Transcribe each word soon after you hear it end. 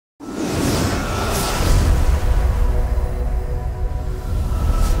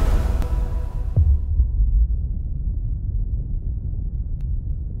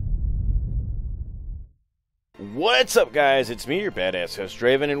What's up, guys? It's me, your badass host,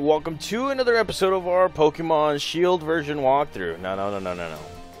 Draven, and welcome to another episode of our Pokemon Shield version walkthrough. No.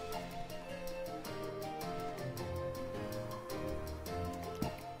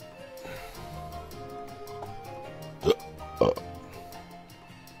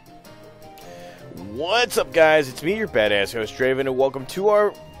 What's up, guys? It's me, your badass host, Draven, and welcome to our...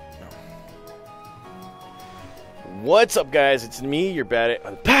 What's up, guys? It's me, your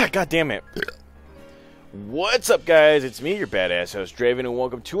badass... God damn it. What's up, guys? It's me, your badass host, Draven, and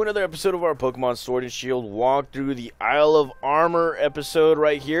welcome to another episode of our Pokemon Sword and Shield walkthrough, the Isle of Armor episode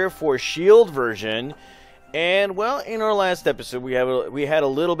right here for Shield version. And, well, in our last episode, we had a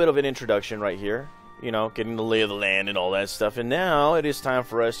little bit of an introduction right here. You know, getting the lay of the land and all that stuff. And now it is time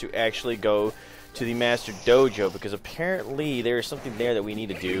for us to actually go to the Master Dojo, because apparently there is something there that we need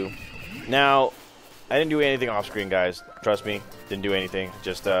to do. Now, I didn't do anything off screen, guys. Trust me, didn't do anything.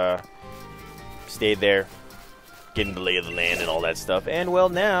 Just, stayed there, getting the lay of the land and all that stuff. And, well,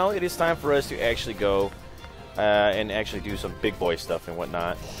 now it is time for us to actually go and actually do some big boy stuff and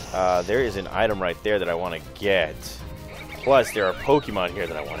whatnot. There is an item right there that I want to get. Plus, there are Pokemon here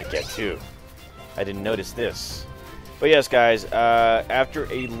that I want to get, too. I didn't notice this. But, yes, guys,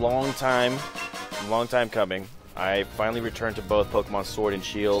 after a long time coming, I finally returned to both Pokemon Sword and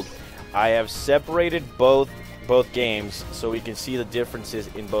Shield. I have separated both games so we can see the differences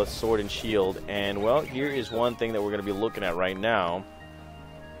in both Sword and Shield. And, well, here is one thing that we're going to be looking at right now.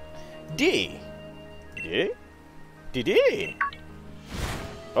 D.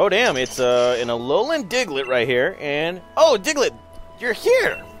 Oh, damn, it's an Alolan Diglett right here. And, oh, Diglett, you're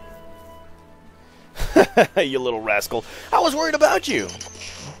here. You little rascal. I was worried about you.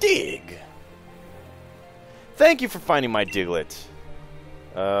 Dig. Thank you for finding my Diglett.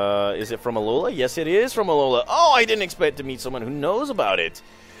 Is it from Alola? Yes, it is from Alola. Oh, I didn't expect to meet someone who knows about it.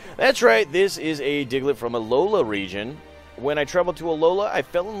 That's right, this is a Diglett from Alola region. When I traveled to Alola, I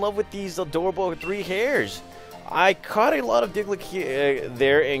fell in love with these adorable 3 hairs. I caught a lot of Diglett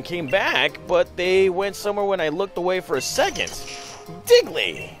there and came back, but they went somewhere when I looked away for a second.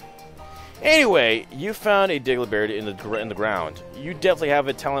 Diglett! Anyway, you found a Diglett buried in the ground. You definitely have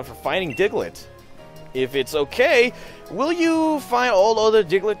a talent for finding Diglett. If it's okay, will you find all other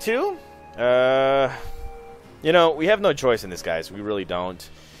Diglett too? You know, we have no choice in this, guys. We really don't.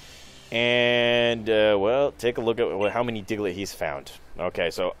 And, well, take a look at how many Diglett he's found. Okay,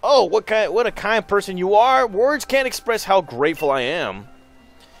 so, oh, what a kind person you are. Words can't express how grateful I am.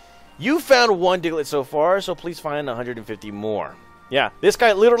 You found 1 Diglett so far, so please find 150 more. Yeah, this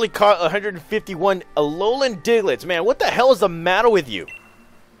guy literally caught 151 Alolan Digletts. Man, what the hell is the matter with you?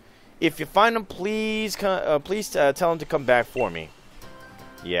 If you find him, please tell him to come back for me.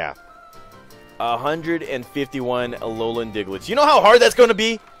 Yeah. 151 Alolan Digletts. You know how hard that's going to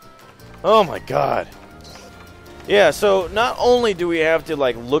be? Oh my god. Yeah, so not only do we have to,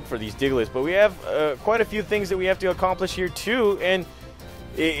 like, look for these Digletts, but we have quite a few things that we have to accomplish here, too. And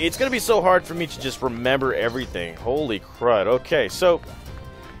it's going to be so hard for me to just remember everything. Holy crud. Okay, so...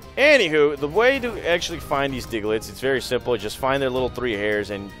 Anywho, the way to actually find these Digletts, it's very simple. Just find their little 3 hairs,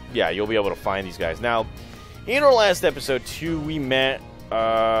 and yeah, you'll be able to find these guys. Now, in our last episode, too, we met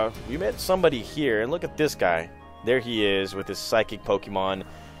somebody here, and look at this guy. There he is with his psychic Pokemon.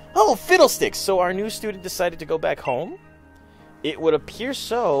 Oh, Fiddlesticks! So our new student decided to go back home? It would appear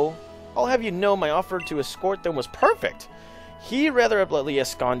so. I'll have you know my offer to escort them was perfect. He rather abruptly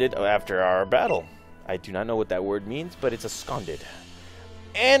absconded after our battle. I do not know what that word means, but it's absconded.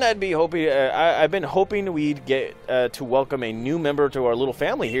 And I've been hoping we'd get to welcome a new member to our little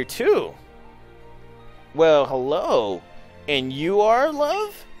family here, too. Well, hello. And you are,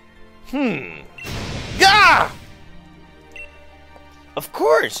 love? Gah! Of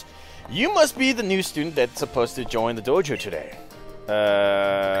course. You must be the new student that's supposed to join the dojo today.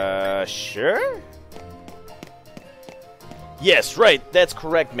 Sure? Yes, right, that's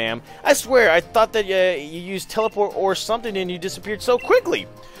correct, ma'am. I swear, I thought that you used teleport or something and you disappeared so quickly.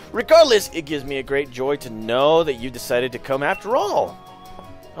 Regardless, it gives me a great joy to know that you decided to come after all.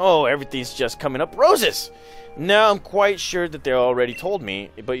 Oh, everything's just coming up roses. Now, I'm quite sure that they already told me,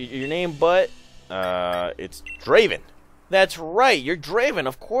 but your name, it's Draven. That's right, you're Draven,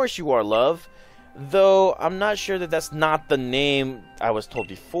 of course you are, love. Though, I'm not sure that that's not the name I was told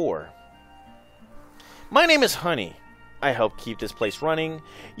before. My name is Honey. I help keep this place running.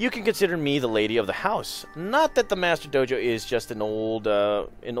 You can consider me the lady of the house. Not that the Master Dojo is just an old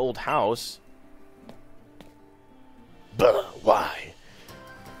house. But why?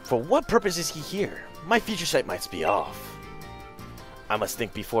 For what purpose is he here? My future sight might be off. I must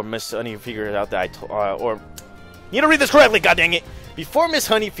think before Miss Honey figures out that you need to read this correctly, god dang it! Before Miss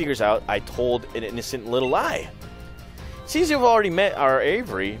Honey figures out I told an innocent little lie. Seems you've already met our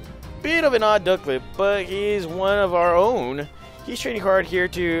Avery. Bit of an odd ducklet, but he's one of our own. He's training hard here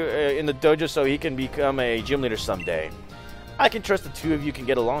in the dojo so he can become a gym leader someday. I can trust the two of you can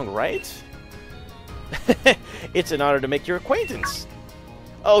get along, right? It's an honor to make your acquaintance.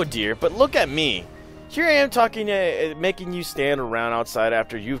 Oh dear, but look at me. Here I am talking, making you stand around outside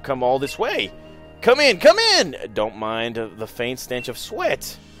after you've come all this way. Come in, come in! Don't mind the faint stench of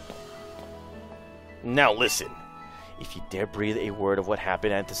sweat. Now listen. If you dare breathe a word of what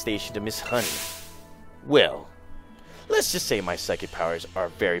happened at the station to Miss Honey, well, let's just say my psychic powers are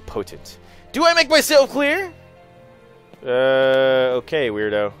very potent. Do I make myself clear? Okay,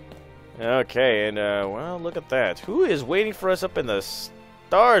 weirdo. Okay, and, well, look at that. Who is waiting for us up in the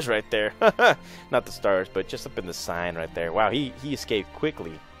stars right there? Not the stars, but just up in the sign right there. Wow, he escaped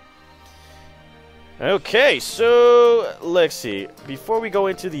quickly. Okay, so, let's see. Before we go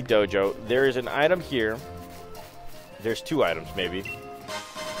into the dojo, there is an item here. There's two items, maybe.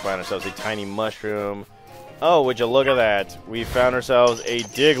 Find ourselves a tiny mushroom. Oh, would you look at that. We found ourselves a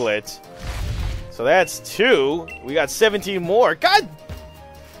Diglett. So that's 2. We got 17 more. God!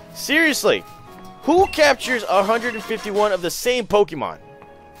 Seriously. Who captures 151 of the same Pokemon?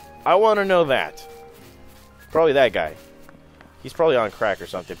 I want to know that. Probably that guy. He's probably on crack or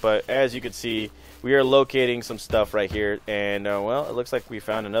something. But as you can see, we are locating some stuff right here. And, well, it looks like we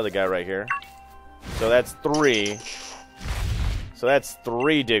found another guy right here. So that's 3. So that's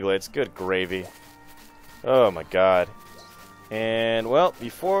 3 Digletts. Good gravy. Oh my god. And, well,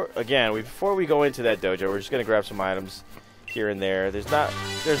 before we go into that dojo, we're just going to grab some items here and there. There's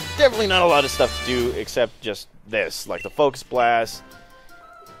definitely not a lot of stuff to do except just this, like the Focus Blast.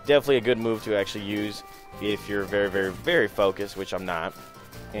 Definitely a good move to actually use if you're very, very, very focused, which I'm not.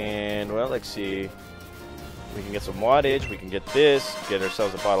 And, well, let's see. We can get some wattage. We can get this. Get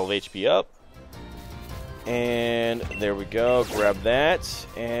ourselves a bottle of HP up. And there we go. Grab that.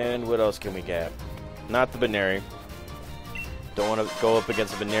 And what else can we get? Not the Baneri. Don't want to go up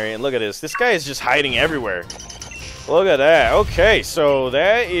against the Baneri. And look at this. This guy is just hiding everywhere. Look at that. Okay, so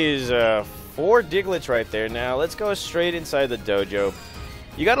that is 4 Digletts right there. Now, let's go straight inside the dojo.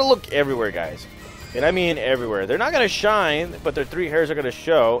 You got to look everywhere, guys. And I mean everywhere. They're not going to shine, but their 3 hairs are going to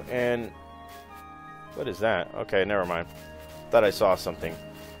show. And what is that? Okay, never mind. Thought I saw something.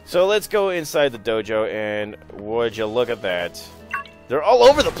 So let's go inside the dojo, and would you look at that? They're all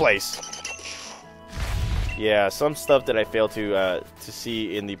over the place. Yeah, some stuff that I failed to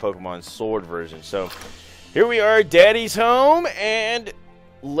see in the Pokemon Sword version. So here we are, Daddy's home, and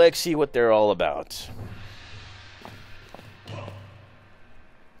let's see what they're all about.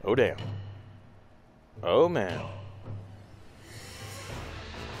 Oh damn. Oh man.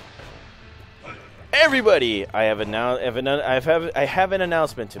 Everybody, I have an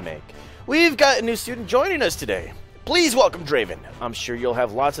announcement to make. We've got a new student joining us today. Please welcome Draven. I'm sure you'll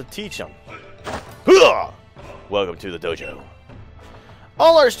have lots to teach him. Welcome to the dojo.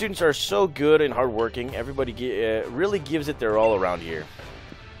 All our students are so good and hardworking. Everybody really gives it their all around here.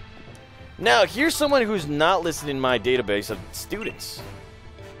 Now, here's someone who's not listed in my database of students.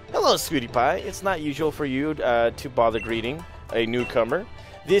 Hello, Sweetie Pie. It's not usual for you to bother greeting a newcomer.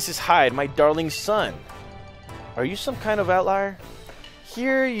 This is Hyde, my darling son. Are you some kind of outlier?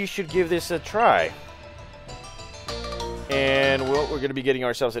 Here, you should give this a try. And, well, we're going to be getting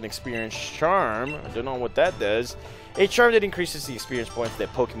ourselves an experience charm. I don't know what that does. A charm that increases the experience points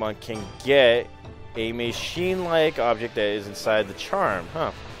that Pokemon can get. A machine-like object that is inside the charm.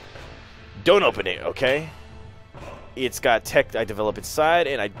 Huh. Don't open it, okay? It's got tech I develop inside,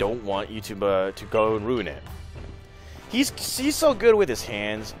 and I don't want you to go and ruin it. He's so good with his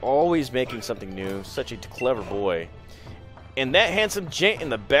hands, always making something new. Such a clever boy. And that handsome gent in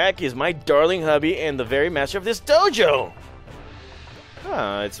the back is my darling hubby and the very master of this dojo.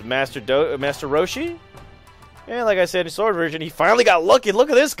 It's Master Roshi. And like I said, in Sword version, he finally got lucky. Look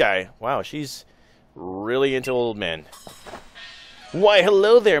at this guy. Wow, she's really into old men. Why,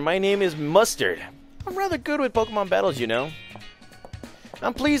 hello there. My name is Mustard. I'm rather good with Pokemon battles, you know.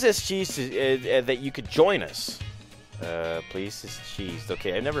 I'm pleased as cheese that you could join us. Please, it's cheese.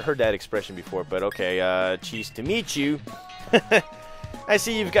 Okay, I've never heard that expression before, but okay, cheese to meet you. I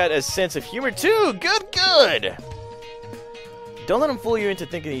see you've got a sense of humor too. Good, good. Don't let him fool you into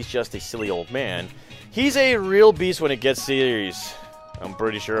thinking he's just a silly old man. He's a real beast when it gets serious. I'm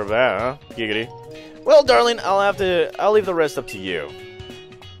pretty sure of that, huh? Giggity. Well, darling, I'll leave the rest up to you.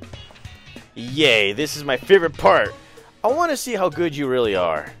 Yay, this is my favorite part. I want to see how good you really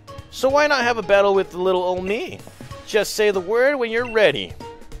are. So why not have a battle with the little old me? Just say the word when you're ready.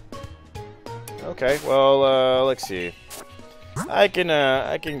 Okay, well, let's see. I can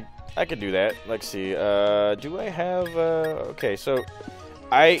I can do that. Let's see. Do I have... okay, so...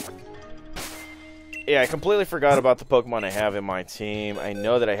 I completely forgot about the Pokemon I have in my team. I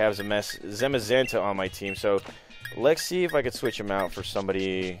know that I have Zamazenta on my team, so let's see if I could switch him out for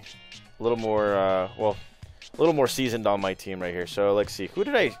somebody a little more, well, a little more seasoned on my team right here. So let's see. Who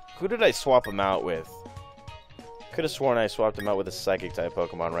did I swap him out with? Could have sworn I swapped him out with a Psychic type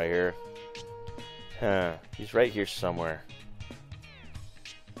Pokemon right here. Huh. He's right here somewhere.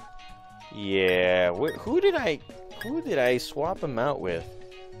 Yeah. Who did I swap him out with?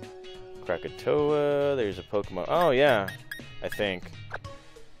 Krakatoa. There's a Pokemon. Oh yeah, I think.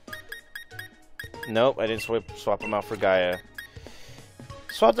 Nope, I didn't swap him out for Gaia.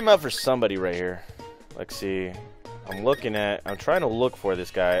 Swapped him out for somebody right here. Let's see. I'm trying to look for this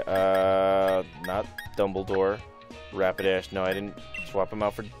guy. Not Dumbledore. Rapidash. No, I didn't swap him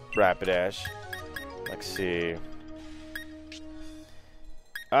out for Rapidash. Let's see.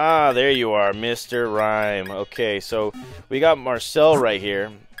 Ah, there you are, Mr. Rhyme. Okay, so we got Marcel right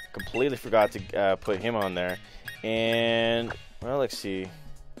here. Completely forgot to put him on there. And, well, let's see.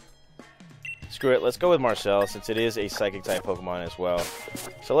 Screw it. Let's go with Marcel, since it is a Psychic type Pokemon as well.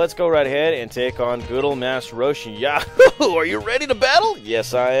 So let's go right ahead and take on good old Master Roshi. Yahoo! Are you ready to battle?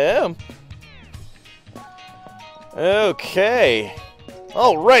 Yes, I am. Okay.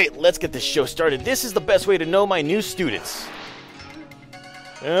 Alright, let's get this show started. This is the best way to know my new students.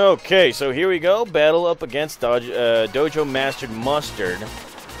 Okay, so here we go. Battle up against Dojo Mastered Mustard.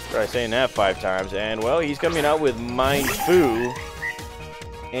 Try saying that 5 times. And, well, he's coming out with Mind Fu.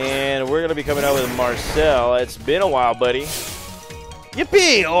 And we're going to be coming out with Marcel. It's been a while, buddy.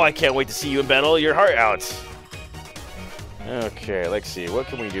 Yippee! Oh, I can't wait to see you in battle your heart out. Okay, let's see. What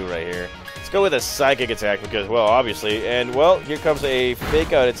can we do right here? Let's go with a Psychic attack because, well, obviously. And, well, here comes a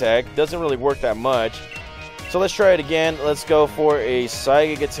Fake Out attack. Doesn't really work that much. So let's try it again. Let's go for a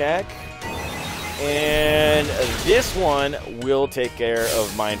Psychic attack. And this one will take care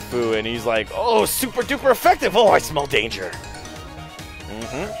of Mind Fu. And he's like, oh, super duper effective. Oh, I smell danger.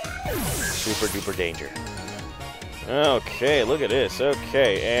 Super duper danger. Okay, look at this.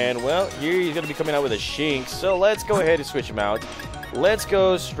 Okay, and well, here he's going to be coming out with a Shinx. So let's go ahead and switch him out. Let's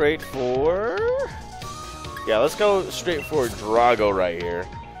go straight for... yeah, let's go straight for Drago right here.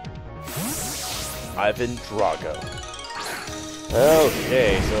 Ivan Drago.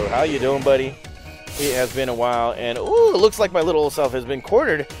 Okay, so how you doing, buddy? It has been a while, and ooh, it looks like my little self has been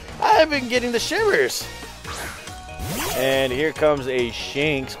cornered. I've been getting the shivers. And here comes a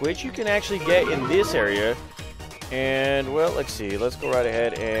Shinx, which you can actually get in this area. And, well, let's see. Let's go right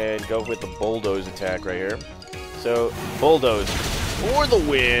ahead and go with the Bulldoze attack right here. So, Bulldoze for the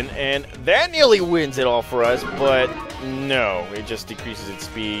win, and that nearly wins it all for us, but no, it just decreases its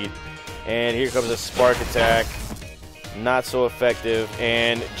speed. And here comes a Spark attack. Not so effective,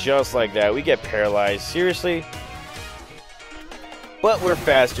 and just like that, we get paralyzed. Seriously? But we're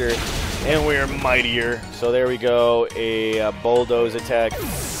faster, and we're mightier. So there we go, a Bulldoze attack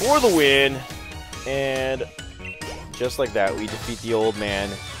for the win. And just like that, we defeat the old man.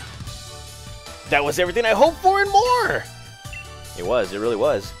 That was everything I hoped for and more! It really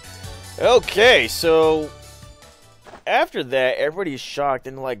was. Okay, so after that, everybody's shocked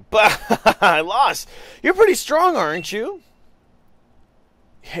and like, bah, I lost. You're pretty strong, aren't you?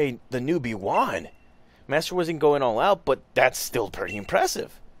 Hey, the newbie won. Master wasn't going all out, but that's still pretty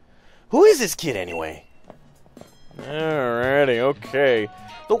impressive. Who is this kid anyway? Alrighty, okay.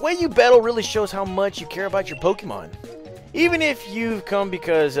 The way you battle really shows how much you care about your Pokemon. Even if you've come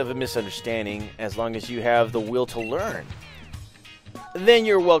because of a misunderstanding, as long as you have the will to learn, then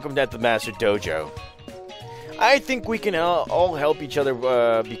you're welcomed at the Master Dojo. I think we can all help each other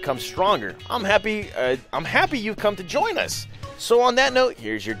become stronger. I'm happy you've come to join us. So on that note,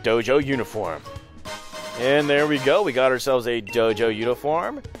 here's your dojo uniform. And there we go. We got ourselves a dojo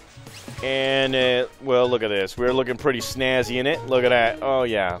uniform. And, well, look at this. We're looking pretty snazzy in it. Look at that. Oh,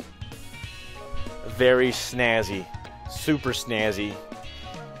 yeah. Very snazzy. Super snazzy.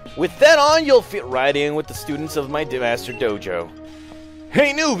 With that on, you'll fit right in with the students of my Master Dojo.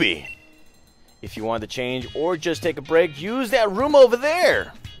 Hey, newbie! If you want to change or just take a break, use that room over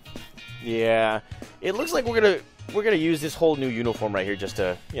there. Yeah, it looks like we're gonna use this whole new uniform right here just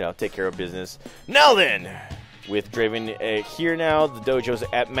to, you know, take care of business. Now then, with Draven here now, the dojo's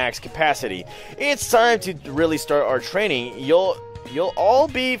at max capacity. It's time to really start our training. You'll all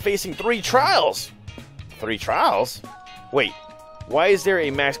be facing 3 trials. 3 trials? Wait, why is there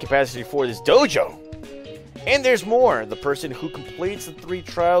a max capacity for this dojo? And there's more. The person who completes the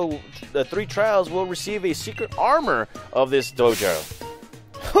 3 trials will receive a secret armor of this dojo.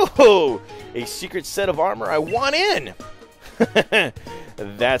 Ho ho! A secret set of armor. I want in.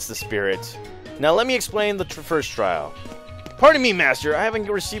 That's the spirit. Now let me explain the first trial. Pardon me, Master, I haven't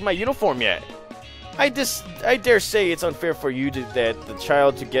received my uniform yet. I dare say it's unfair for you that the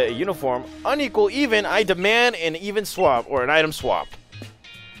child to get a uniform. Unequal, even, I demand an even swap, or an item swap.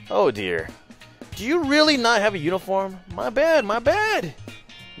 Oh dear. Do you really not have a uniform? My bad, my bad.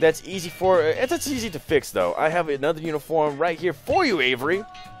 That's easy to fix though. I have another uniform right here for you, Avery.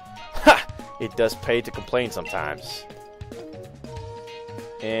 Ha! It does pay to complain sometimes.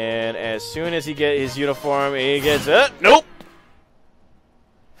 And as soon as he gets his uniform, he gets nope.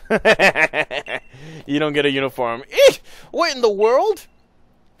 You don't get a uniform. Eek! What in the world?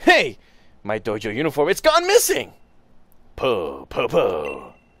 Hey, my dojo uniform, it's gone missing.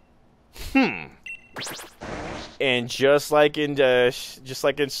 Po. And just like in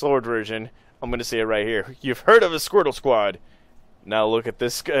Sword version, I'm gonna say it right here. You've heard of a Squirtle Squad. Now look at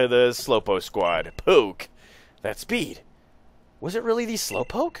this, the Slowpoke Squad. Poke. That's speed. Was it really the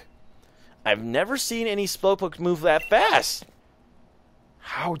Slowpoke? I've never seen any Slowpoke move that fast.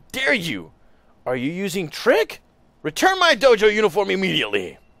 How dare you? Are you using trick? Return my dojo uniform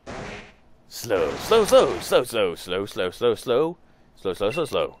immediately. Slow.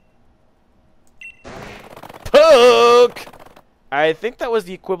 Poke! I think that was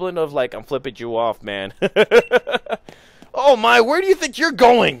the equivalent of like, I'm flipping you off, man. Oh my, where do you think you're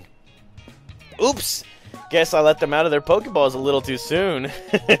going? Oops. Guess I let them out of their Pokeballs a little too soon.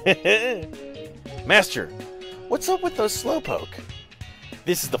 Master, what's up with those Slowpoke?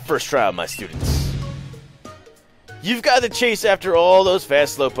 This is the first trial, my students. You've got to chase after all those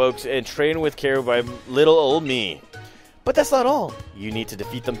fast Slowpokes and train with care by little old me. But that's not all. You need to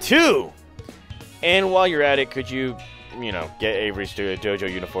defeat them too. And while you're at it, could you, get Avery's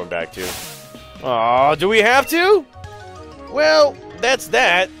dojo uniform back too? Aw, do we have to? Well, that's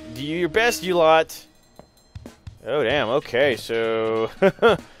that. Do your best, you lot. Oh, damn. Okay, so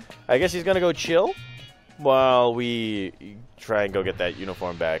I guess he's gonna go chill while we try and go get that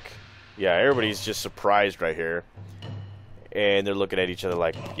uniform back. Yeah, everybody's just surprised right here. And they're looking at each other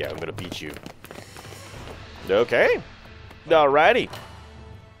like, yeah, I'm gonna beat you. Okay. Alrighty.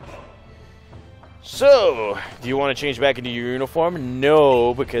 So, do you want to change back into your uniform?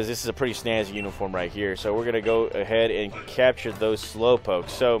 No, because this is a pretty snazzy uniform right here. So we're going to go ahead and capture those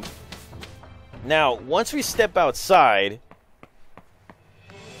Slowpokes. So, now, once we step outside,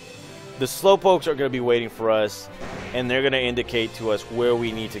 the Slowpokes are going to be waiting for us. And they're going to indicate to us where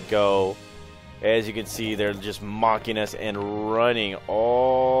we need to go. As you can see, they're just mocking us and running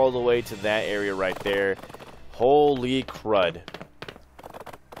all the way to that area right there. Holy crud.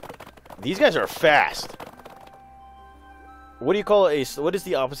 These guys are fast. What do you call what is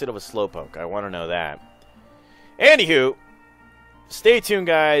the opposite of a Slowpoke? I want to know that. Anywho, stay tuned,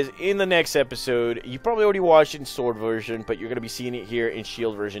 guys. In the next episode, you probably already watched it in Sword version, but you're going to be seeing it here in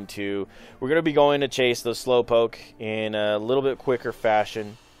Shield version 2. We're going to be going to chase those Slowpoke in a little bit quicker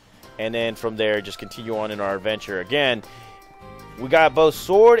fashion. And then from there, just continue on in our adventure. Again, we got both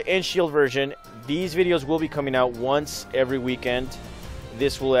Sword and Shield version. These videos will be coming out once every weekend.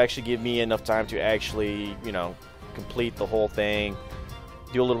 This will actually give me enough time to actually, complete the whole thing,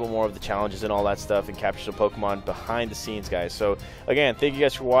 do a little bit more of the challenges and all that stuff, and capture some Pokemon behind the scenes, guys. So, again, thank you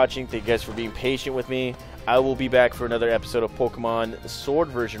guys for watching. Thank you guys for being patient with me. I will be back for another episode of Pokemon Sword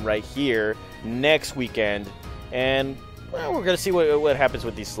version right here next weekend. And, well, we're going to see what happens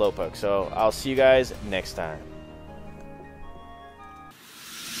with these Slowpoke. So, I'll see you guys next time.